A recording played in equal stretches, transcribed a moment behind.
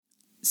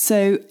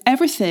So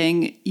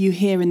everything you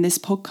hear in this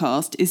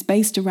podcast is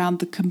based around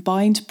the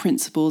combined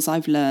principles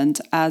I've learned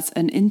as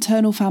an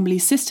internal family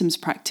systems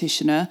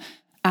practitioner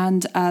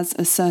and as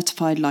a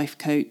certified life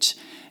coach.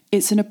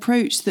 It's an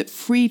approach that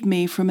freed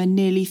me from a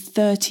nearly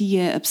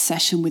 30-year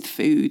obsession with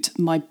food,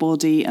 my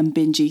body and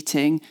binge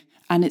eating,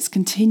 and it's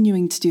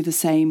continuing to do the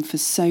same for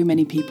so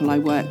many people I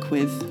work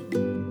with.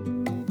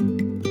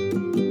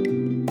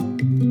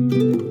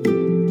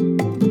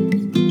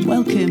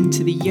 Welcome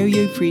to the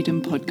Yo-Yo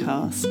Freedom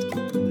Podcast.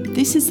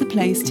 This is the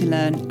place to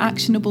learn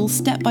actionable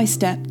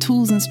step-by-step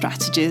tools and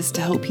strategies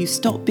to help you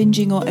stop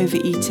binging or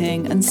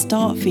overeating and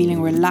start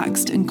feeling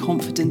relaxed and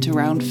confident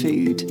around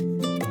food,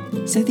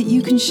 so that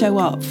you can show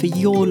up for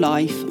your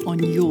life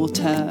on your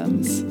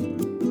terms.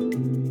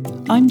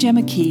 I'm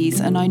Gemma Keys,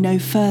 and I know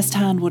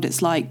firsthand what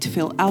it's like to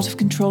feel out of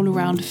control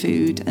around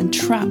food and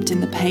trapped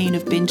in the pain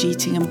of binge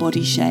eating and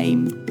body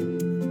shame.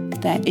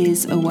 There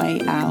is a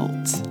way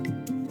out.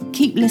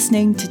 Keep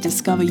listening to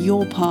discover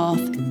your path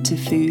to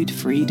food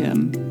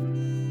freedom.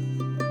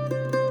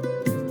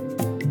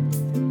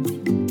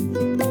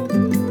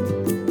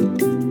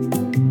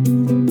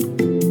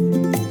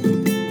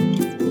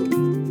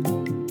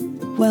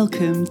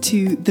 Welcome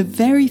to the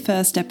very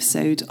first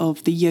episode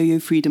of the Yo-Yo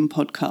Freedom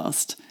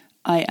Podcast.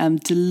 I am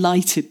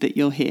delighted that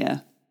you're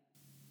here.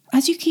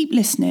 As you keep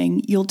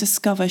listening, you'll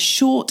discover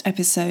short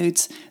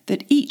episodes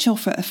that each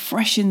offer a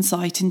fresh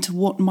insight into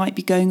what might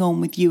be going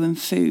on with you and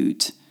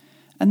food.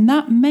 And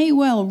that may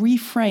well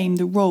reframe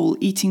the role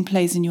eating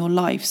plays in your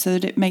life so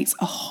that it makes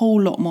a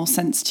whole lot more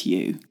sense to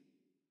you.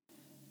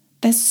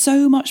 There's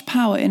so much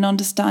power in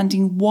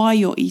understanding why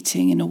you're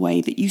eating in a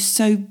way that you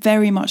so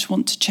very much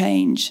want to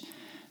change.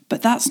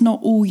 But that's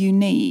not all you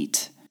need.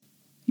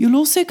 You'll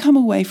also come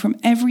away from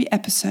every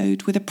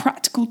episode with a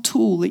practical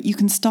tool that you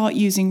can start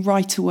using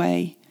right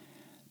away.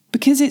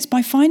 Because it's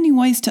by finding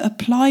ways to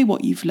apply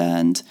what you've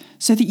learned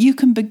so that you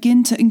can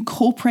begin to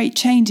incorporate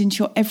change into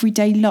your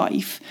everyday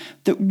life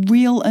that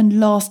real and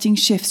lasting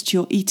shifts to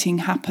your eating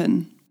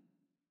happen.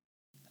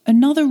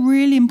 Another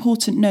really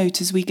important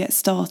note as we get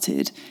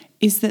started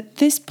is that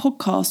this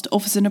podcast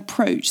offers an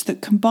approach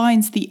that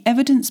combines the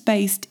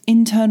evidence-based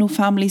internal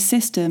family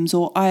systems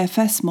or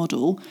IFS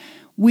model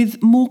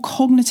with more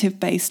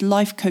cognitive-based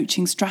life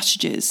coaching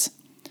strategies.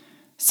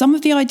 Some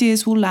of the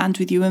ideas will land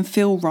with you and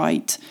feel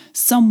right,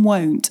 some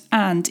won't,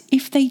 and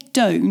if they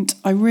don't,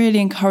 I really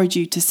encourage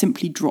you to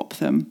simply drop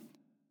them.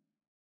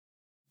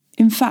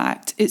 In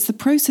fact, it's the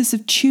process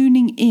of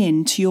tuning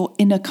in to your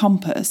inner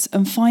compass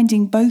and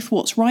finding both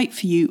what's right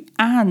for you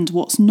and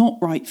what's not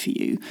right for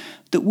you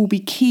that will be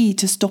key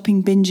to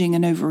stopping binging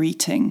and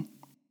overeating.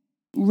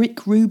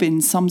 Rick Rubin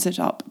sums it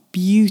up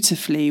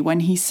beautifully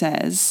when he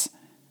says,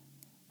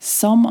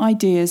 "Some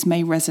ideas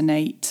may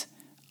resonate,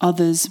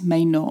 others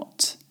may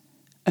not.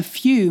 A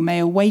few may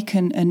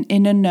awaken an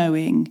inner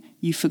knowing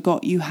you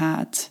forgot you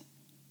had.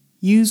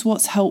 Use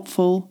what's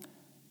helpful,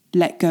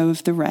 let go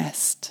of the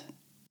rest."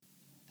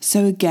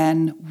 So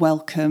again,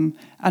 welcome.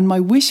 And my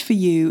wish for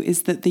you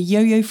is that the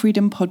Yo-Yo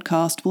Freedom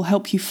Podcast will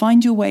help you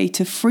find your way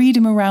to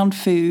freedom around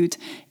food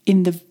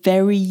in the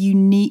very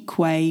unique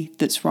way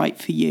that's right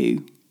for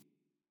you.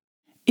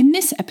 In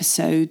this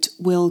episode,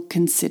 we'll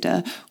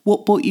consider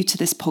what brought you to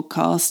this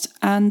podcast,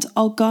 and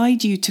I'll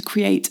guide you to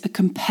create a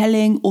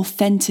compelling,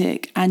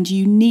 authentic, and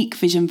unique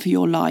vision for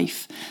your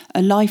life,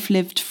 a life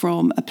lived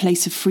from a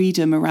place of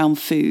freedom around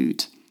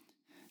food.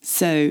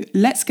 So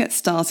let's get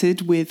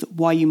started with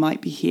why you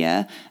might be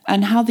here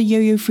and how the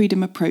Yo-Yo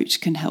Freedom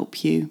approach can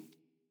help you.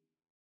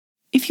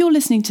 If you're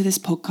listening to this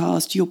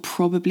podcast, you're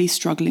probably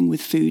struggling with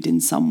food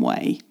in some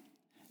way.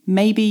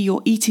 Maybe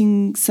you're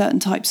eating certain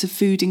types of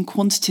food in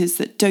quantities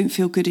that don't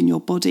feel good in your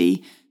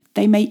body.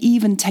 They may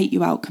even take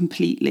you out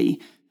completely.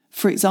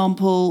 For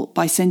example,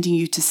 by sending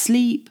you to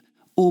sleep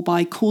or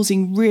by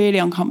causing really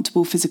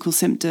uncomfortable physical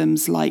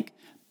symptoms like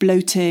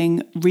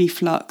bloating,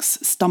 reflux,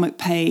 stomach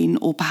pain,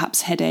 or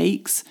perhaps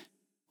headaches,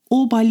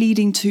 or by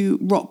leading to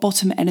rock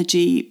bottom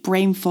energy,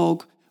 brain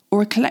fog,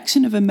 or a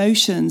collection of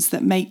emotions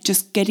that make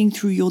just getting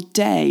through your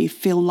day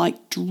feel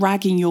like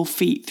dragging your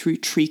feet through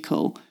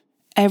treacle.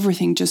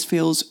 Everything just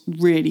feels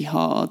really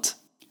hard.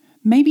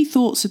 Maybe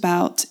thoughts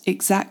about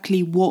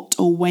exactly what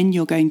or when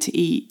you're going to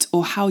eat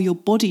or how your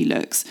body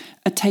looks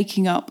are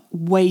taking up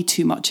way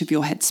too much of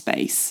your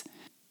headspace.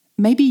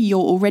 Maybe you're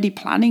already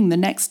planning the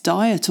next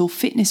diet or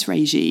fitness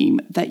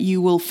regime that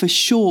you will for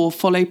sure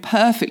follow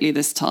perfectly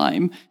this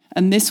time.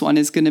 And this one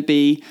is going to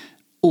be,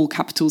 all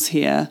capitals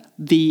here,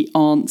 the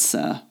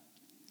answer.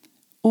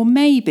 Or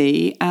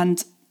maybe,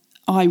 and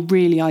I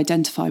really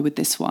identify with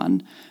this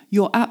one,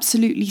 you're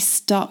absolutely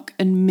stuck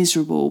and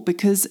miserable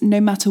because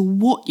no matter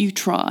what you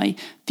try,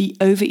 the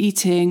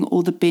overeating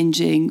or the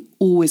binging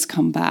always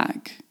come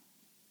back.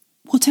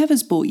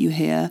 Whatever's brought you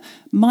here,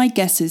 my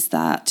guess is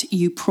that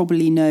you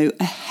probably know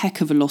a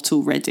heck of a lot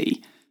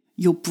already.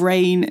 Your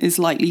brain is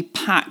likely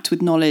packed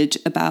with knowledge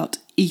about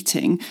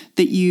eating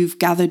that you've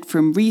gathered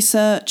from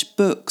research,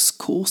 books,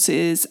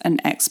 courses, and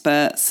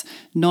experts,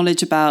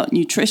 knowledge about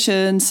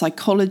nutrition,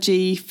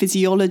 psychology,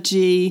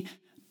 physiology,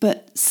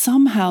 But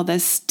somehow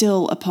there's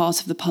still a part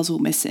of the puzzle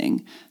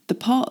missing, the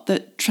part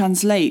that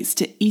translates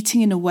to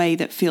eating in a way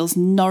that feels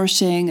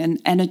nourishing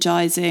and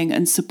energizing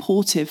and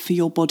supportive for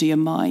your body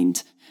and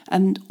mind,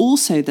 and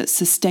also that's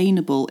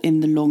sustainable in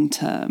the long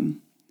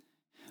term.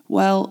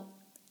 Well,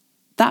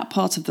 that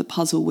part of the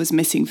puzzle was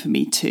missing for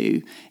me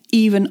too,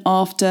 even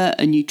after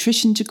a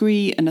nutrition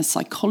degree and a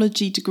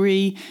psychology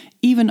degree,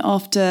 even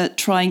after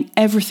trying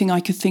everything I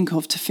could think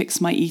of to fix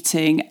my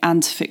eating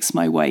and to fix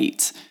my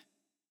weight.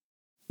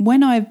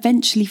 When I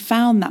eventually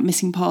found that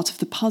missing part of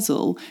the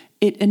puzzle,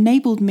 it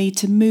enabled me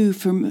to move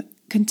from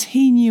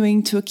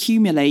continuing to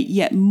accumulate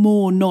yet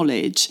more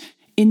knowledge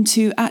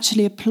into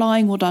actually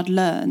applying what I'd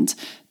learned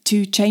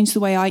to change the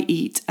way I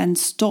eat and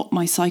stop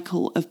my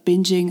cycle of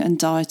binging and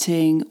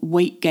dieting,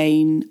 weight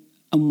gain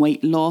and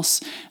weight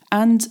loss,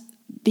 and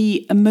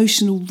the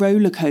emotional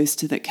roller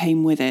coaster that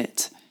came with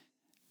it.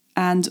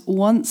 And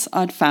once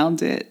I'd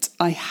found it,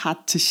 I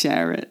had to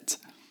share it.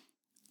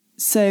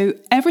 So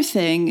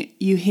everything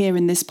you hear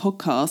in this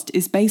podcast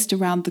is based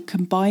around the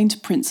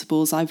combined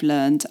principles I've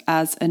learned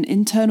as an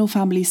internal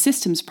family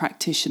systems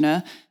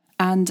practitioner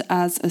and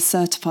as a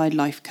certified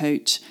life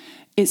coach.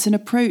 It's an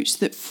approach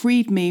that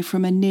freed me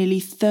from a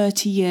nearly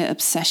 30-year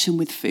obsession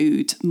with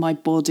food, my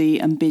body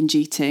and binge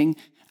eating,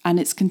 and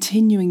it's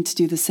continuing to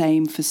do the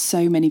same for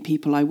so many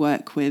people I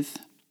work with.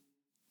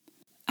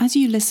 As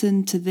you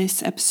listen to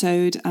this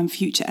episode and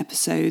future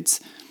episodes,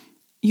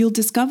 you'll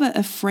discover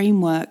a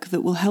framework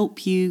that will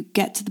help you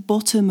get to the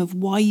bottom of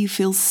why you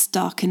feel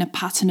stuck in a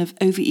pattern of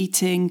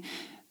overeating,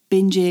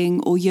 binging,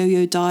 or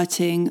yo-yo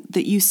dieting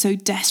that you so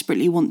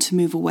desperately want to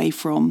move away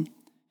from.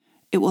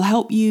 It will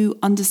help you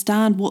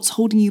understand what's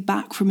holding you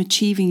back from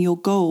achieving your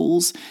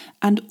goals,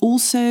 and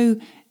also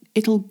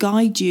it'll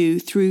guide you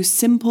through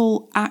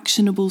simple,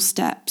 actionable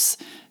steps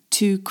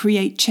to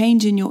create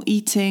change in your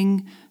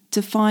eating,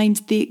 to find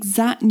the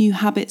exact new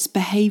habits,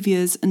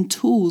 behaviours and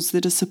tools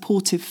that are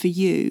supportive for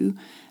you,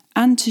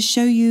 and to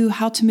show you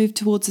how to move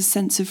towards a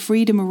sense of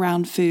freedom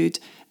around food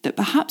that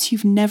perhaps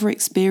you've never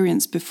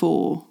experienced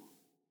before.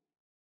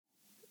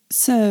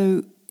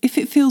 So, if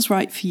it feels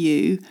right for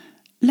you,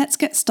 let's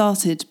get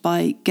started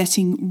by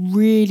getting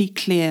really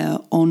clear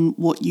on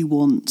what you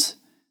want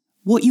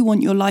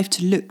your life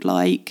to look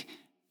like,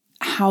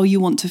 how you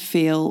want to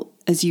feel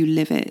as you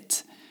live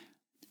it.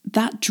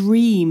 That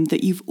dream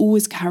that you've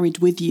always carried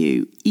with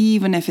you,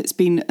 even if it's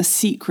been a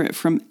secret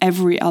from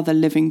every other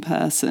living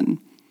person.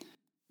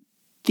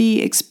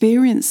 The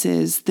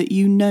experiences that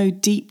you know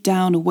deep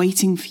down are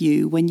waiting for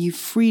you when you've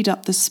freed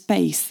up the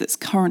space that's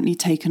currently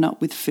taken up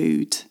with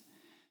food.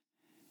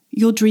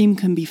 Your dream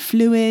can be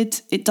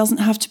fluid, it doesn't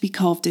have to be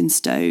carved in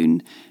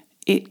stone.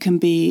 It can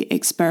be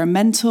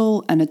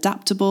experimental and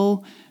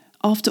adaptable.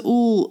 After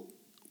all,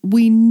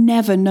 we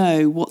never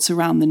know what's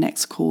around the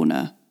next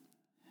corner.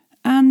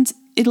 And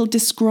it'll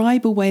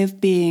describe a way of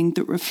being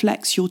that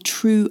reflects your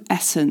true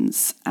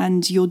essence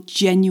and your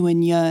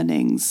genuine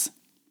yearnings.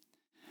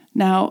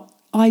 Now,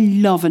 I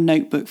love a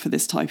notebook for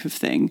this type of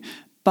thing,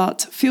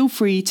 but feel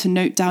free to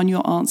note down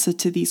your answer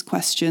to these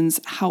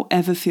questions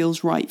however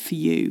feels right for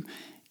you.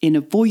 In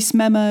a voice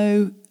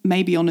memo,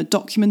 maybe on a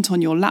document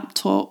on your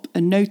laptop, a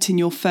note in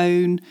your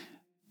phone,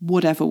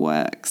 whatever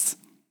works.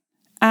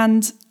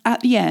 And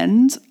at the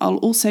end, I'll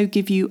also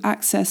give you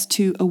access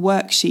to a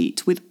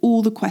worksheet with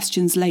all the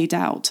questions laid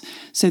out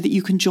so that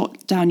you can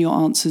jot down your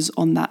answers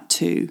on that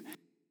too.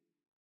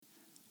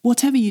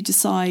 Whatever you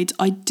decide,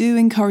 I do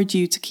encourage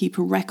you to keep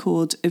a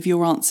record of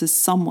your answers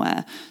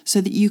somewhere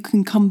so that you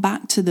can come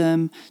back to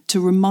them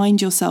to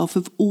remind yourself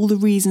of all the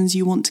reasons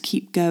you want to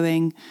keep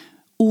going,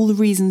 all the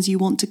reasons you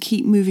want to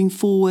keep moving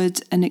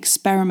forward and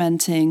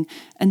experimenting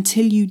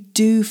until you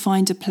do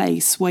find a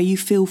place where you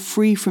feel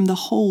free from the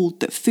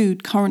hold that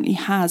food currently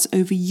has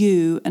over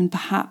you and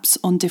perhaps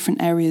on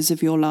different areas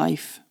of your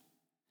life.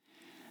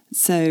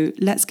 So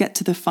let's get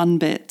to the fun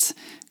bit.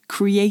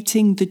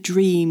 Creating the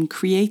dream,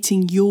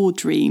 creating your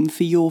dream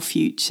for your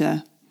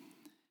future.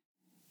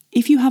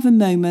 If you have a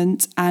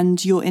moment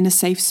and you're in a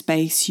safe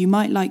space, you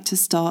might like to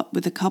start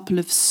with a couple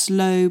of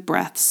slow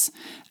breaths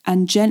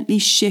and gently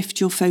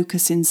shift your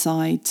focus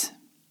inside.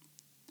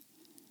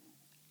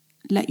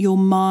 Let your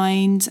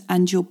mind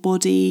and your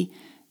body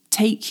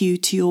take you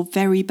to your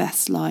very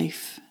best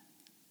life.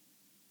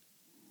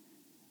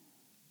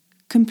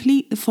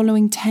 Complete the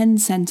following 10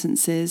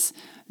 sentences,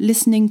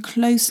 listening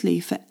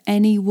closely for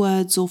any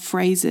words or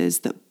phrases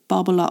that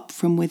bubble up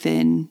from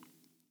within.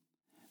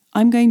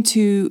 I'm going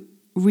to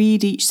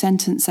read each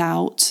sentence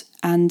out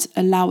and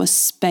allow a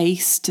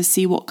space to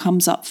see what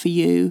comes up for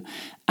you.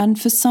 And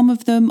for some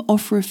of them,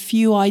 offer a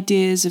few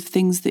ideas of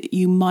things that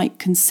you might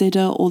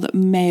consider or that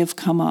may have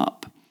come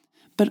up.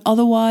 But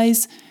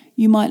otherwise,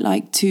 you might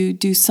like to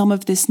do some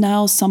of this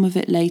now, some of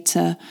it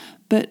later,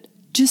 but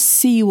just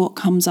see what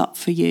comes up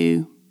for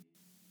you.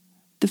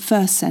 The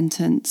first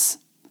sentence.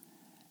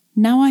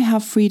 Now I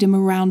have freedom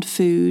around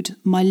food,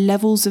 my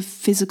levels of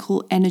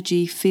physical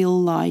energy feel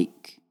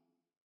like.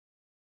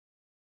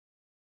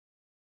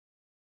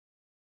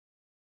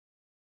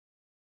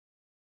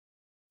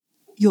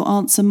 Your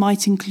answer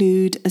might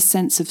include a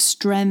sense of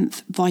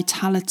strength,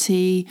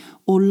 vitality,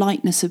 or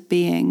lightness of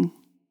being.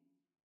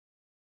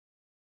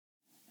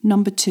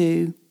 Number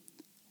 2.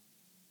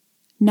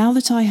 Now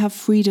that I have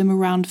freedom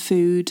around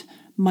food,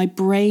 my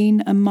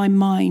brain and my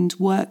mind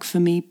work for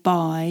me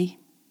by...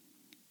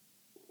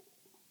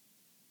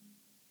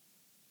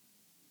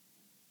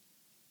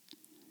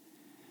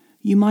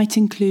 You might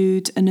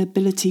include an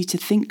ability to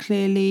think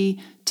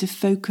clearly, to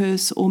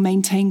focus or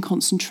maintain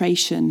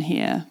concentration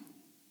here.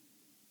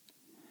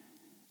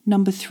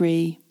 Number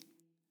 3.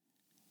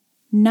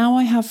 Now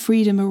I have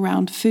freedom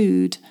around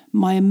food,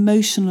 my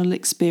emotional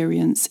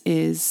experience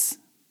is...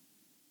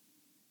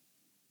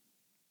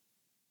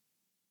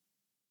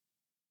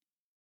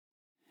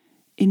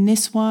 In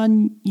this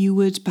one, you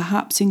would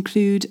perhaps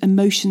include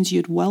emotions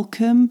you'd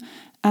welcome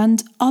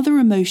and other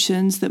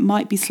emotions that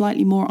might be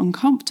slightly more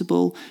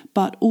uncomfortable,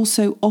 but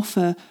also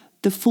offer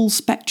the full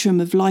spectrum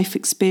of life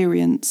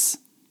experience.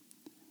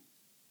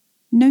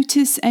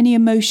 Notice any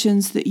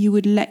emotions that you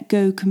would let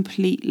go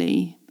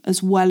completely,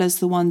 as well as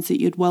the ones that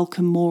you'd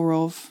welcome more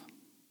of.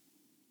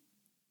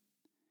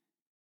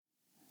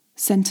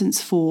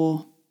 Sentence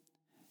 4.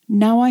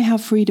 Now I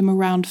have freedom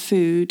around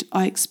food,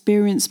 I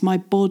experience my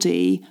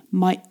body,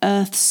 my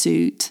earth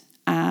suit,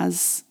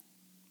 as...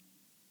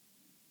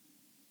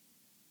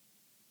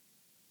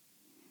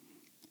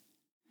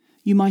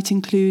 You might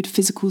include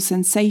physical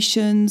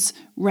sensations,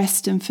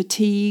 rest and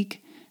fatigue,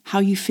 how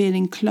you feel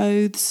in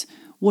clothes,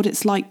 what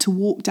it's like to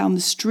walk down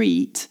the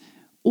street,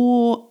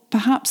 or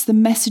perhaps the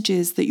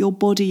messages that your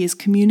body is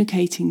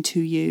communicating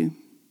to you.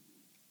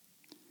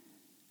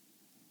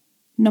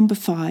 Number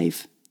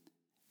 5.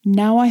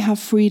 Now I have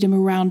freedom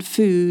around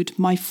food,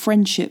 my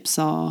friendships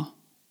are...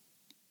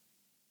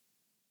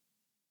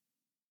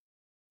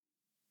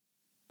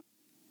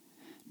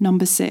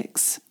 Number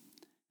 6.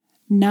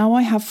 Now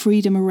I have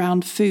freedom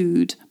around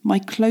food, my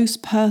close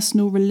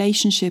personal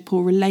relationship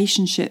or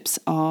relationships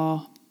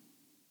are...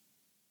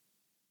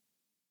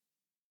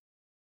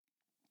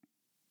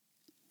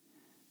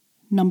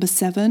 Number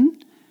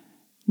 7.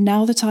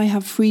 Now that I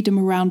have freedom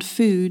around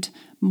food,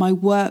 my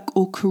work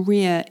or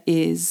career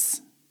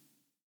is...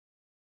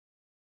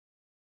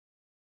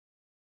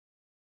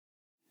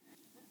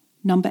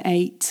 Number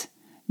 8.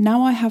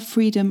 Now I have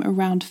freedom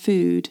around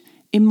food,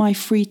 in my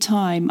free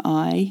time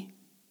I...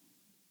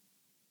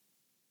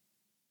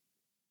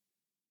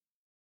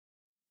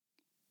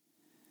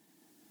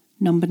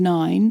 Number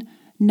 9.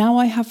 Now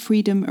I have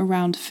freedom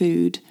around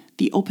food,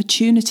 the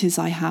opportunities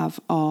I have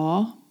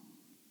are...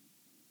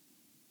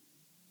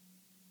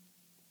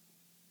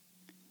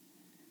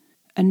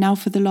 And now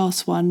for the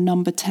last one,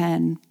 number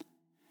 10.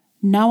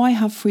 Now I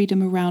have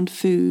freedom around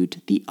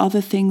food, the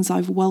other things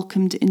I've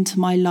welcomed into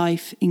my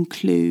life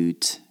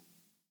include...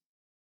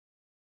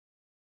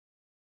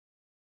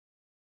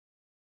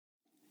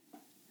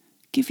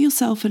 Give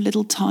yourself a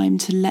little time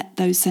to let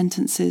those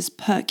sentences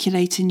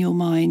percolate in your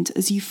mind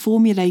as you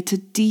formulate a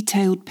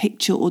detailed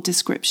picture or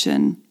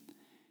description.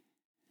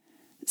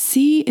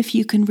 See if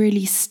you can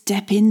really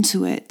step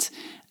into it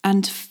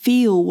and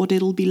feel what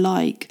it'll be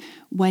like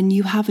when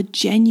you have a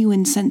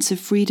genuine sense of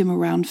freedom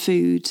around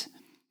food,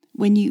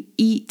 when you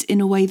eat in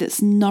a way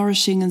that's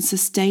nourishing and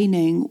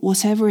sustaining,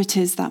 whatever it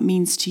is that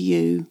means to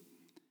you,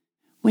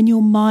 when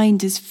your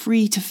mind is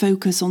free to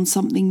focus on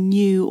something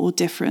new or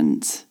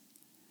different.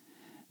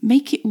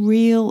 Make it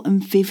real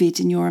and vivid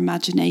in your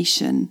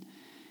imagination.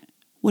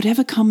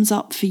 Whatever comes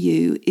up for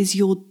you is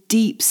your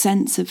deep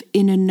sense of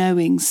inner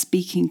knowing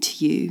speaking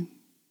to you.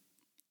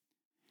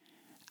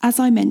 As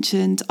I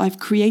mentioned, I've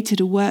created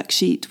a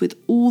worksheet with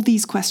all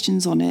these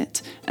questions on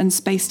it and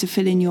space to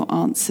fill in your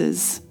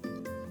answers.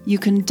 You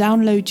can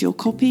download your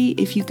copy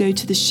if you go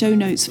to the show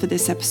notes for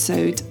this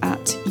episode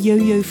at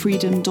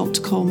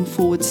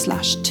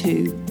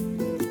yoyofreedom.com/2.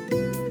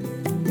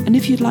 And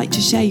if you'd like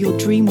to share your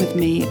dream with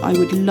me, I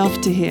would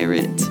love to hear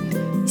it.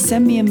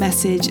 Send me a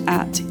message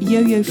at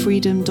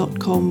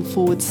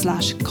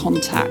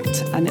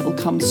yoyofreedom.com/contact and it'll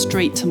come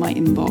straight to my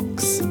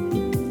inbox.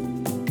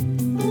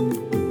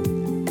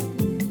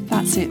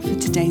 That's it for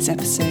today's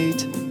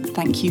episode.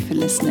 Thank you for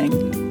listening.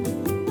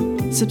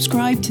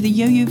 Subscribe to the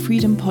Yo-Yo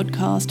Freedom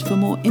podcast for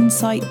more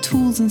insight,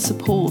 tools and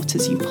support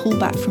as you pull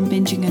back from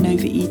binging and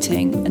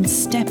overeating and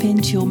step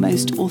into your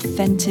most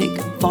authentic,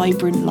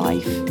 vibrant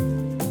life.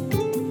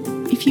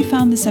 If you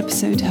found this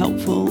episode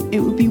helpful, it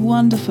would be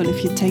wonderful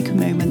if you'd take a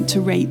moment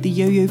to rate the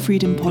Yo-Yo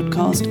Freedom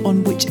podcast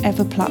on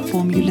whichever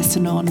platform you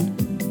listen on.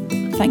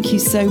 Thank you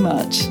so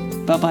much.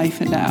 Bye-bye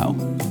for now.